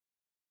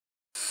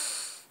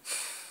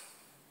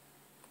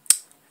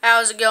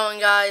How's it going,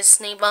 guys?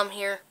 Sneebum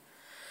here.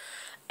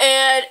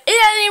 And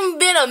it hasn't even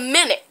been a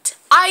minute.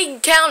 I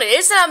counted.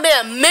 It's not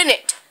been a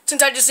minute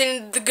since I just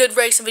ended the good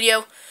racing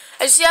video.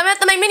 As you see, I'm at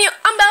the main menu.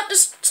 I'm about to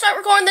start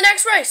recording the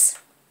next race.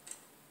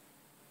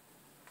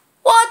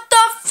 What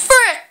the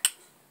frick?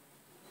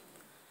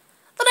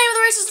 The name of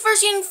the race is the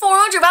first Union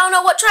 400, but I don't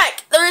know what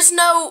track. There is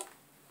no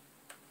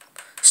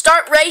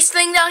start race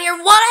thing down here.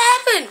 What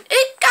happened?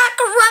 It got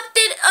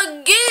corrupted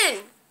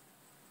again.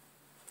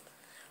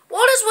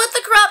 What is with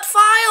the corrupt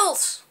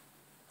files?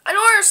 I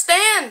don't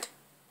understand.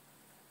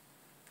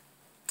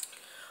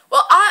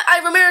 Well, I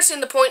remember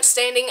seeing the point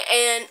standing,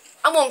 and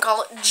I'm going to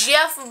call it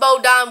Jeff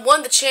Bodine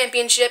won the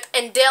championship,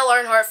 and Dale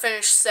Earnhardt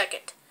finished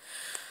second.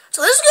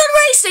 So this is good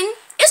racing.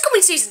 It's going to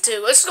be season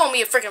 2. It's going to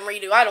be a freaking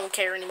redo. I don't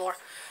care anymore.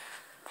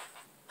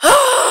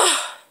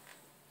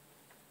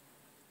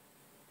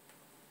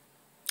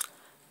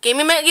 Give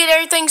me a minute to get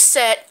everything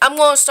set. I'm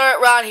going to start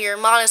right here.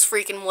 Mine is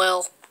freaking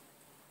well.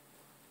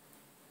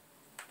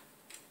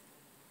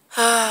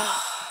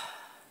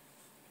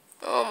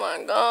 Oh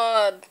my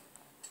god.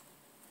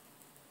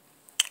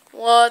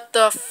 What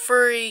the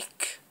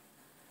freak?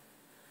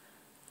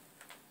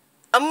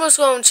 I'm just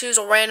going to choose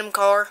a random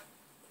car.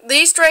 The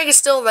Easter egg is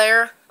still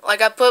there.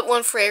 Like I put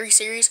one for every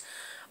series.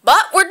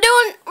 But we're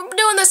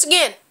doing this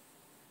again.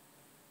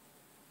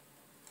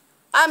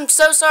 I'm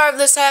so sorry if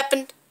this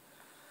happened.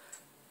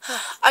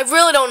 I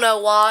really don't know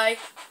why.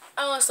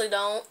 I honestly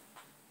don't.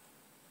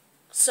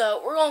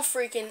 So we're going to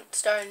freaking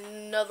start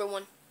another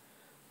one.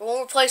 We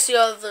won't replace the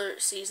other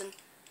season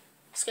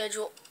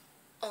schedule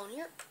on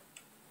here.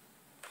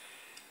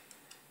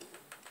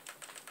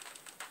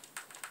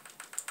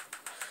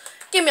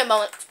 Give me a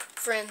moment,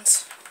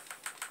 friends.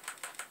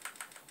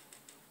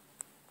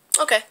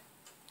 Okay.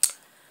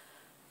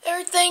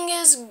 Everything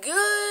is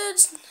good.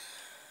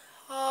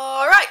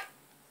 Alright.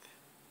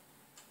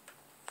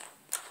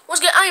 Once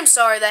again, I am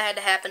sorry that had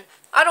to happen.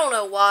 I don't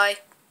know why.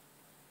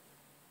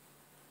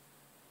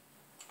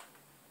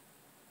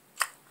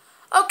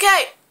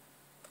 Okay.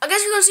 I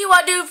guess you're going to see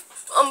what I do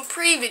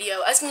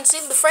pre-video. As you can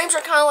see, the frames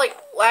are kind of like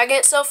lagging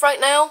itself right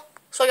now.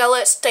 So I got to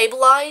let it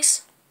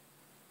stabilize.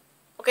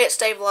 Okay, it's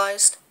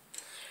stabilized.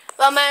 If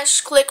I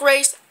mash click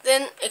race,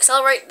 then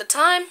accelerate the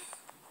time.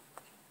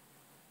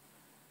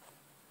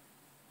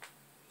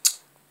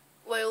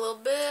 Wait a little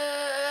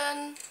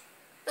bit.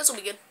 This will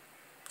be good.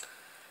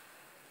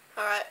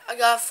 Alright, I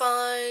got to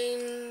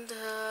find,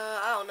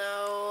 I don't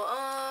know,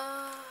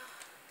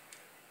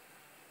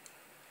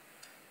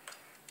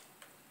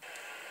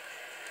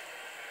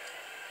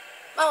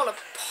 I want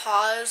to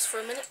pause for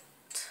a minute.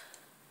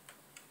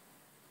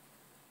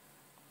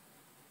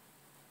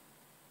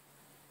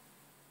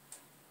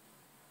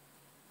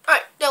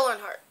 Alright, Dale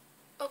Earnhardt.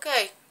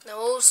 Okay, now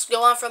we'll just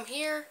go on from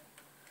here.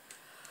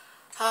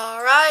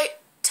 Alright,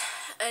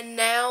 and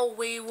now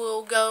we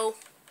will go,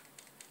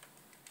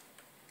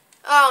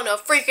 I don't know,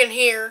 freaking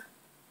here.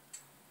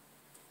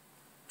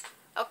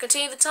 I'll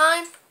continue the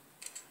time.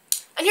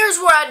 And here's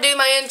where I do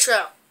my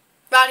intro.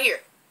 Right here.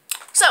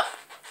 So,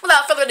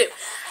 without further ado,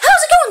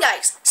 how's it going,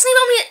 guys?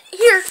 Sneebum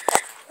here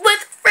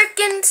with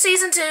freaking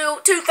Season 2,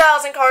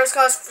 2,000 cars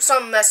cause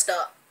something messed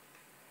up.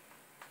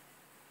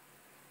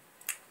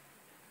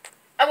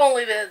 I won't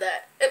leave it at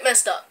that. It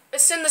messed up.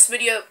 It's in this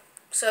video,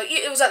 so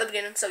it was at the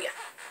beginning, so yeah.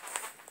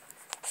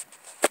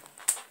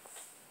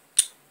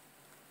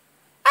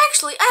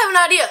 Actually, I have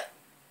an idea.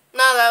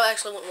 No, that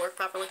actually wouldn't work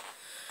properly.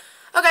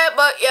 Okay,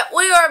 but yeah,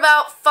 we are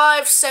about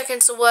 5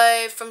 seconds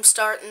away from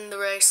starting the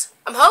race.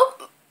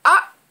 Oh.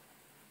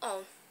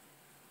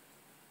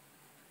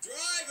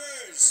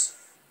 Drivers,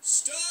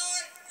 start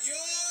your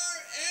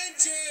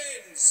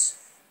engines.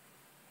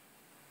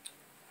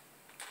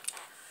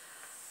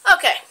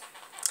 Okay.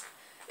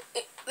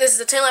 This is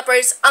a 10-lap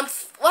race.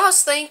 What I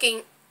was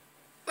thinking,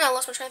 man, I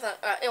lost my train of thought.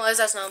 Alright, anyways,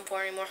 that's not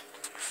important anymore.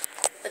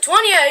 The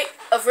 28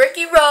 of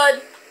Ricky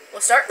Rudd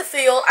will start the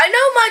field. I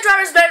know my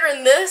driver's better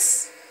in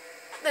this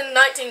than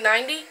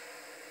 1990.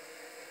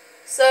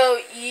 So,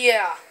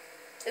 yeah.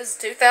 This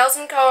is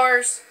 2,000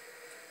 cars.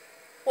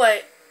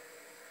 Wait.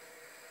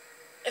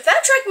 If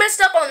that track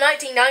messed up on the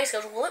 1990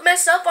 schedule, will it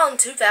mess up on the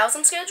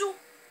 2000 schedule?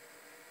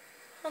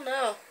 I don't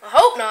know. I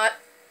hope not.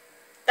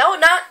 That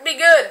would not be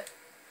good.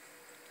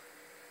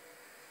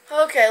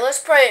 Okay, let's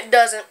pray it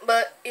doesn't.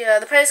 But, yeah,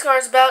 the pace car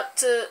is about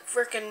to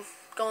freaking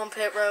go on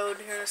pit road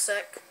here in a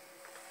sec.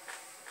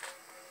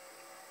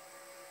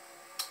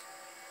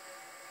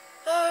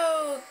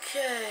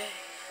 Okay.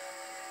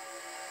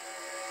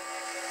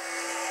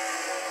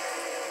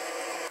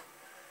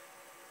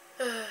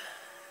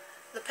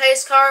 The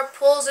pace car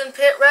pulls in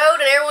pit road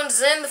and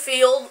everyone's in the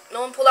field.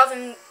 No one pulled off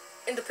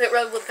into pit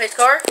road with the pace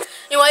car.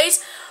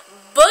 Anyways,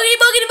 boogity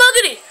boogity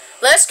boogity.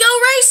 Let's go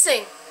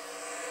racing.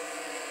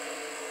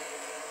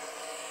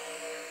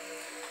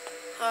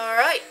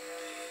 Alright.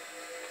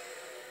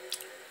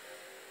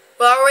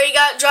 We already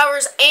got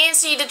drivers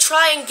antsy to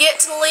try and get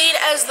to the lead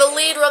as the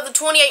leader of the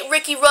 28,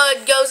 Ricky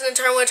Rudd, goes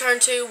into turn 1, turn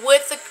 2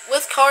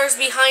 with cars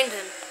behind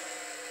him.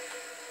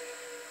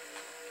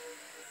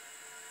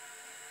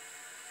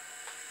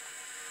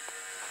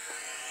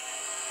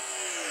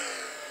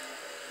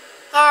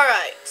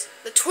 Alright.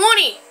 The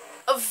 20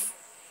 of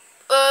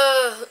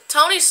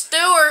Tony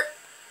Stewart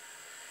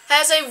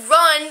has a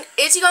run.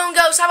 Is he going to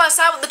go side by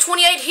side with the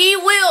 28? He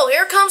will.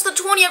 Here comes the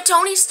 20 of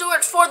Tony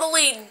Stewart for the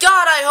lead.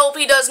 God, I hope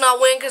he does not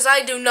win, because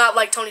I do not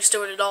like Tony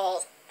Stewart at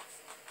all.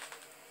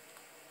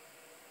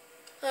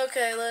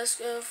 Okay, let's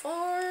go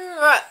forward.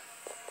 Alright.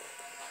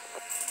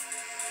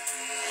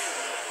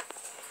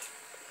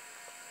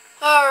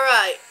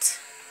 Alright.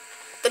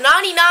 The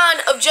 99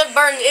 of Jeff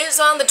Burton is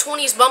on the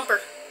 20's bumper.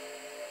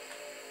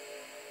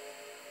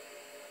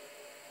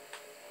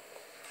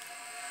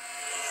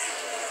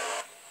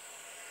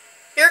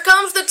 Here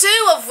comes the 2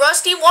 of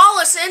Rusty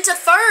Wallace into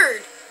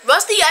third.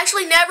 Rusty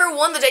actually never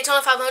won the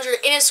Daytona 500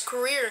 in his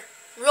career.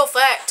 Real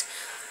fact.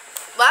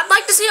 But I'd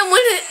like to see him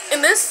win it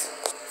in this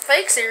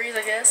fake series,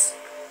 I guess.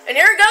 And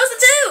here goes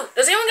the 2.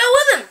 Does anyone go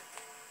with him?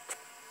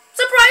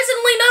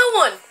 Surprisingly, no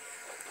one.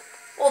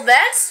 Well,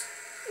 that's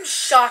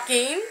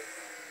shocking.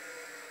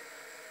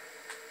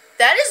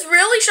 That is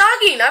really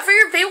shocking. I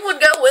figured people would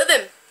go with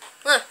him.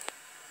 Huh.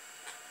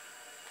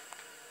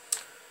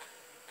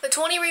 The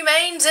 20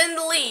 remains in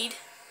the lead.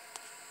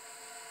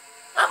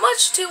 Not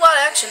much too-wide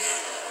action.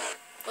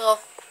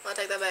 Well, I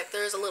take that back.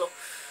 There is a little.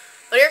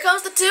 But here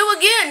comes the 2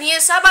 again. He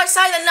is side by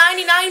side the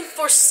 99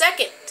 for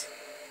second.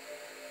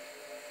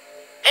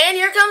 And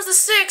here comes the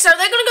 6. Are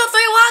they going to go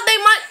 3 wide?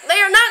 They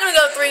are not going to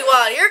go 3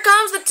 wide. Here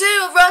comes the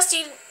 2 of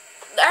Rusty.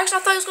 Actually,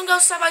 I thought he was going to go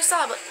side by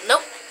side, but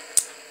nope.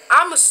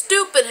 I'm a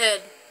stupid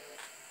head.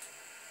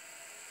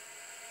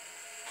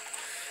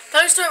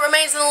 Tony Stewart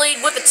remains in the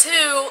lead with the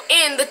 2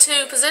 in the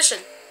 2 position.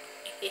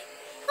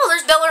 Oh,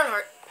 there's Dale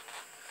Earnhardt.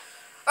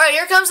 Alright,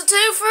 here comes the 2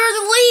 for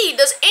the lead.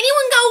 Does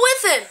anyone go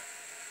with him?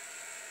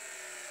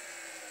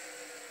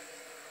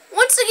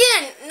 Once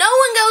again, no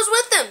one goes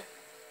with him.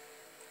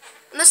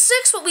 And the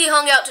 6 will be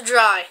hung out to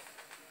dry.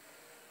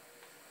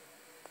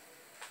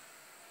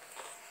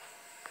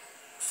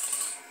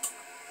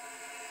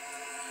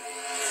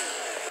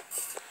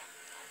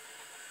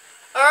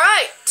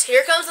 Alright,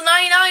 here comes the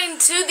 99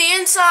 to the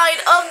inside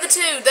of the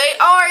 2. They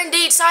are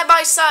indeed side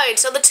by side,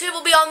 so the 2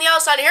 will be on the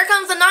outside. And here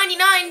comes the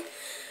 99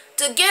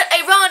 to get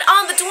a run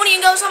on the 20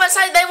 and go side by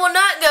side. They will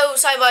not go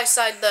side by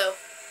side, though.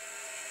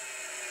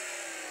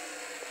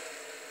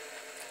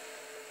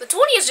 The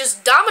 20 is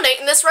just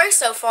dominating this race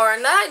so far,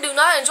 and I do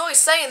not enjoy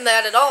saying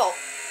that at all.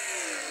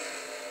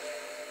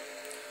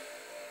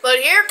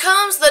 But here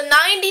comes the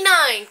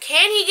 99.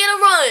 Can he get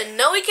a run?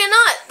 No, he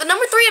cannot. The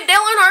number 3 of Dale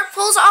Earnhardt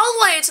pulls all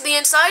the way to the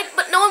inside,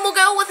 but no one will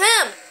go with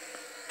him.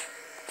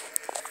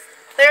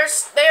 They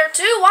are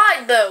too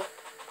wide, though.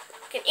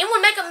 Can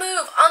anyone make a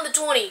move on the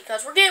 20?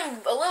 Because we're getting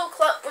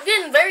we're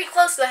getting very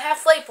close to the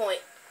halfway point.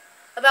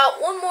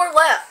 About one more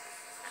lap.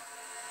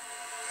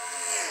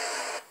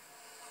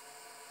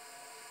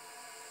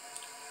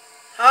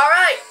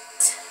 Alright.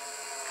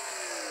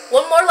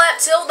 One more lap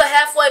till the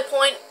halfway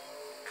point.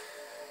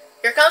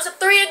 Here comes the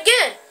 3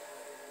 again.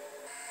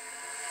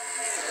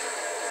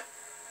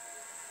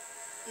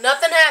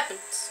 Nothing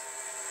happens.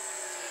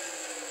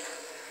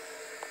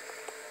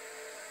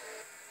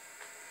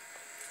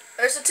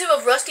 There's the 2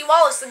 of Rusty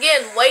Wallace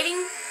again,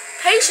 waiting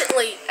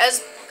patiently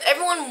as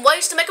everyone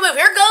waits to make a move.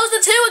 Here goes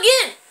the 2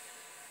 again.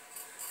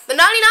 The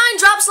 99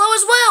 drops low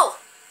as well.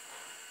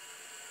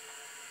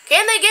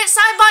 Can they get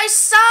side by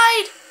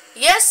side?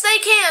 Yes, they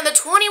can. The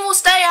 20 will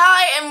stay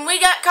high, and we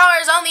got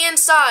cars on the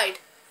inside.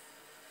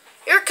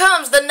 Here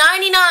comes the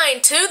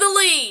 99 to the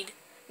lead,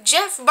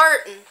 Jeff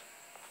Burton.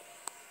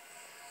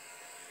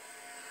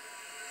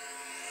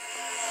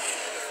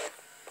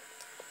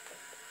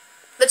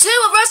 The 2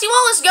 of Rusty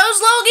Wallace goes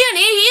low again.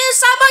 He is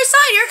side by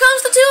side. Here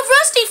comes the 2 of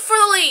Rusty for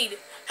the lead.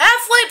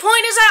 Halfway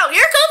point is out.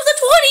 Here comes the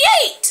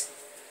 28.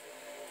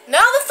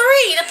 Now the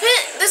 3.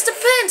 This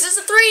depends. Is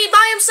the 3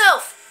 by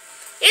himself?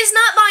 He's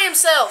not by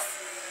himself.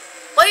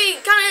 Well,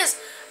 he kind of is.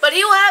 But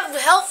he will have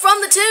help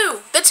from the 2.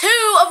 The 2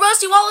 of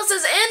Rusty Wallace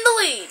is in the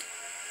lead.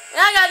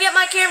 And I gotta get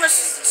my camera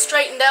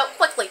straightened out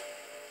quickly.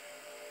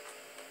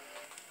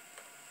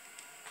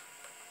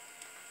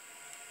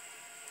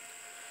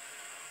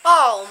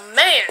 Oh,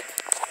 man.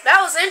 That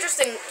was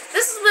interesting.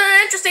 This has been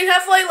an interesting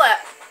halfway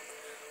lap.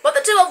 But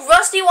the 2 of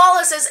Rusty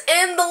Wallace is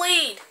in the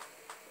lead.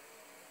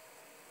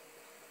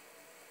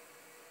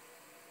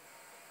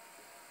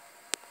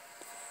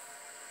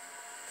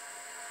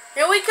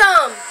 Here we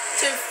come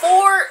to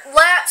 4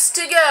 laps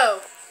to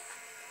go.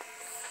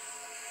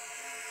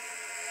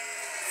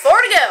 4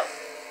 to go.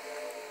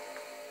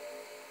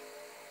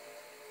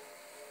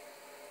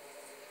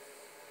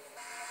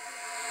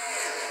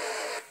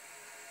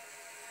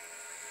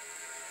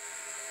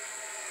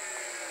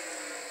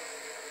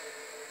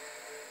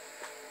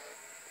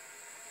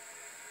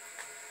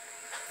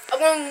 I'm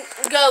going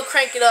to go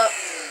crank it up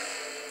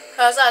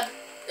because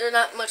there's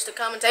not much to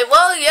commentate.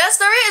 Well, yes,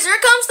 there is. Here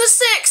comes the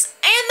 6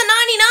 and the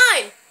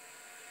 99.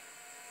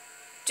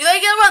 Do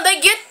they get a run? They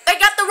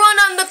got the run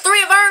on the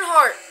 3 of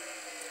Earnhardt.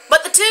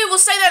 But the 2 will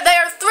stay there. They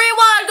are 3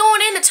 wide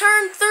going into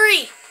turn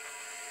 3.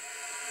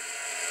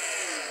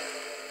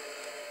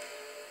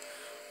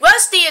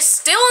 Rusty is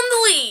still in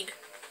the lead.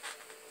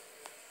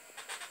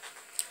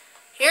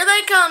 Here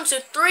they come to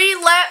 3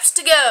 laps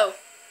to go.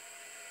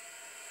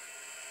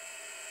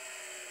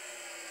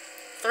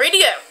 3 to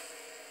go.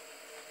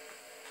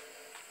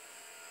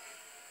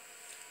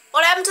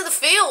 What happened to the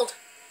field?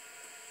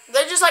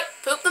 They just like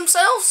poop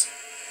themselves?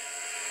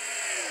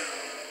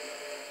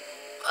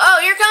 Oh,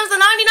 here comes the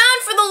 99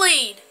 for the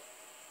lead.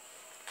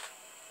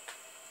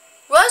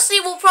 Rusty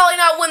will probably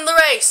not win the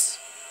race.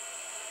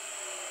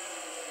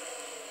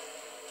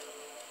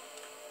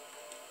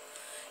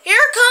 Here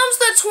comes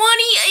the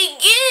 20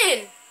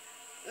 again.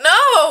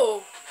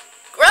 No.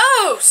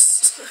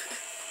 Gross.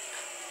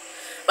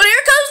 But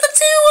here comes the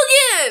 2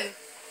 again.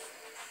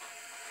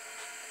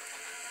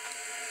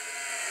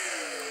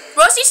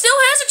 Rusty still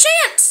has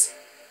a chance.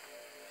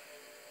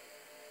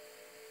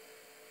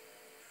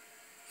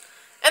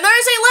 And there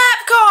is a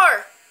lap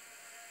car.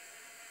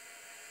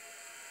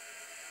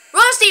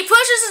 Rusty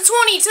pushes the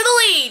 20 to the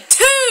lead.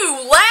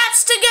 2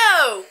 laps to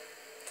go.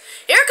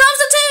 Here comes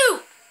the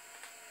 2.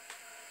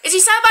 Is he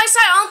side by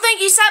side? I don't think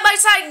he's side by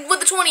side with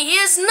the 20. He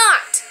is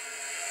not.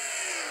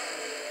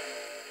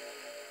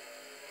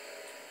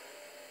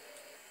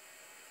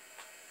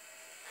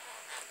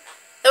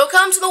 They will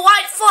come to the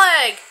white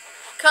flag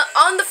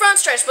on the front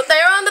stretch, but they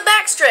are on the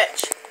back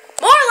stretch.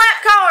 More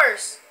lap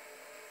cars.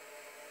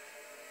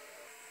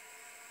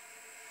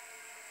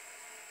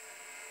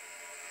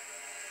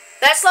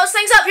 That slows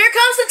things up. Here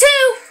comes the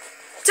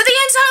 2 to the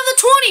inside of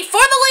the 20 for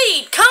the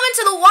lead. Coming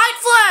to the white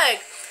flag.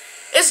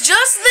 It's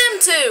just them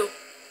 2.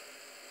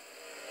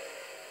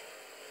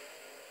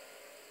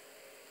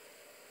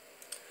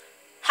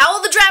 How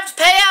will the draft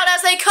pay out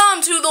as they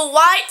come to the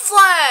white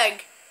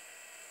flag?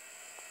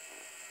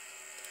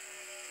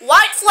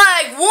 White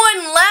flag, 1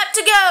 lap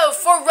to go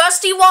for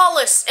Rusty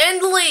Wallace in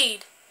the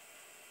lead.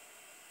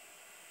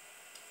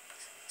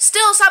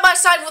 Still side by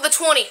side with the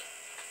 20.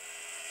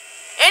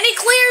 And he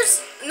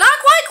clears,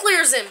 not quite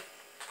clears him.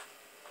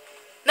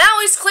 Now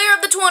he's clear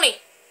of the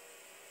 20.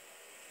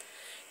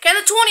 Can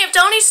the 20 of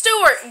Tony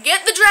Stewart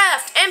get the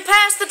draft and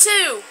pass the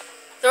 2?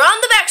 They're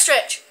on the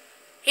backstretch.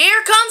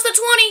 Here comes the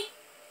 20.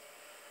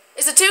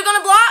 Is the 2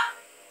 gonna block?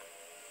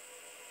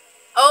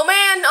 Oh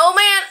man, oh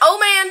man, oh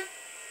man.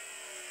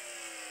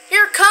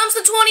 Here comes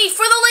the 20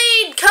 for the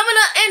lead. Coming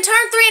up in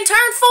turn 3 and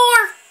turn 4.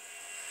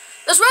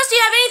 Does Rusty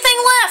have anything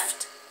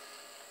left?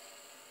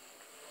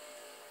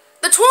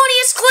 The 20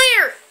 is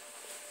clear.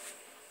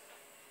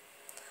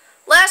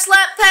 Last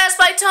lap pass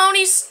by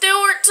Tony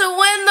Stewart to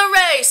win the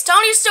race.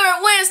 Tony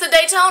Stewart wins the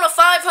Daytona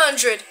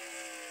 500.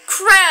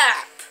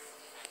 Crap.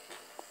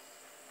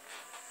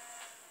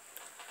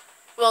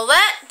 Well,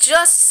 that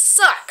just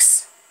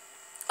sucks.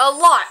 A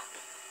lot.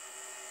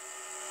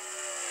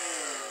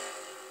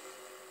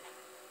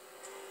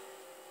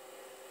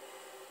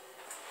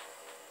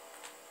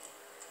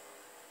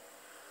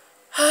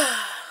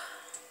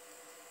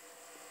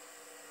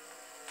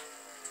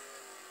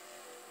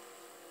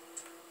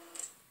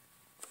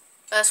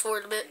 Fast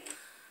forward a bit.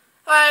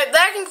 Alright,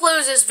 that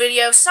concludes this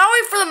video.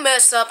 Sorry for the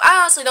mess up. I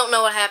honestly don't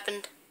know what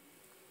happened.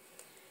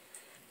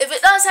 If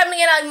it does happen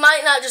again, I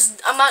might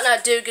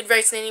not do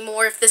Goodracing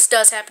anymore if this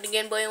does happen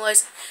again. But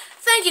anyways,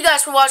 thank you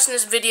guys for watching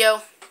this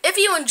video. If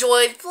you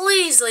enjoyed,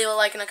 please leave a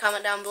like and a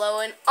comment down below.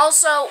 And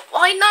also,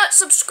 why not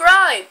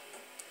subscribe?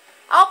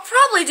 I'll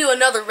probably do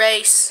another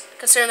race,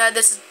 considering that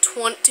this is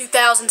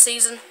 2000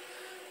 season.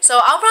 So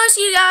I'll probably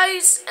see you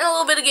guys in a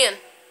little bit again.